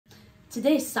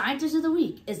Today's scientist of the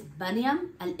week is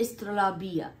Mariam Al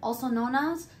Ijliyyah, also known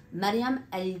as Mariam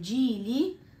Al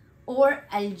Ijliyyah or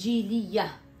Al Ijliyyah.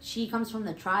 She comes from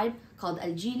the tribe called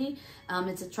Al Ijliyyah.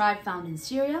 It's a tribe found in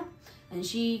Syria, and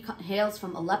she hails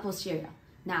from Aleppo, Syria.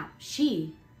 Now,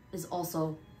 she is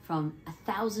also from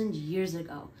 1,000 years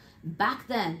ago. Back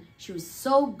then, she was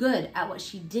so good at what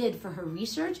she did for her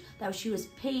research that she was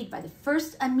paid by the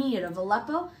first Emir of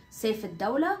Aleppo, Saif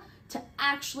ad-Dawla, to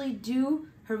actually do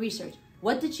her research.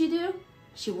 What did she do?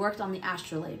 She worked on the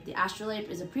astrolabe. The astrolabe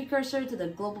is a precursor to the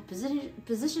global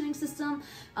positioning system.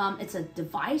 It's a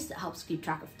device that helps keep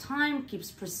track of time,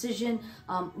 keeps precision,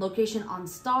 location on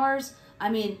stars. I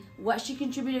mean, what she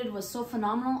contributed was so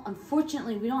phenomenal.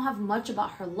 Unfortunately, we don't have much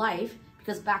about her life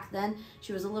because back then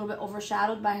she was a little bit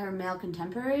overshadowed by her male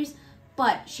contemporaries,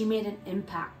 but she made an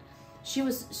impact. She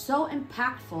was so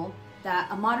impactful that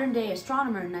a modern day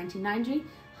astronomer in 1990,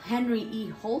 Henry E.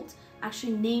 Holt,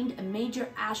 actually named a major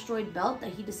asteroid belt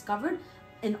that he discovered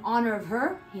in honor of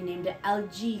her. He named it Al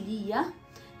Ijliyyah.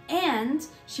 And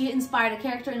she inspired a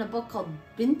character in a book called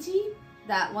Binti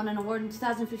that won an award in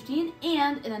 2015,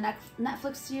 and in a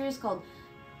Netflix series called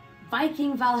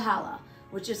Viking Valhalla,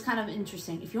 which is kind of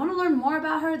interesting. If you want to learn more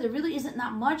about her, there really isn't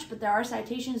that much, but there are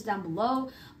citations down below.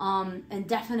 And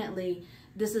definitely,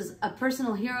 this is a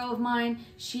personal hero of mine.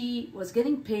 She was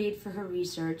getting paid for her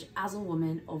research as a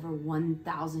woman over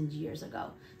 1,000 years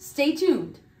ago. Stay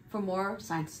tuned for more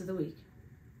Scientists of the Week.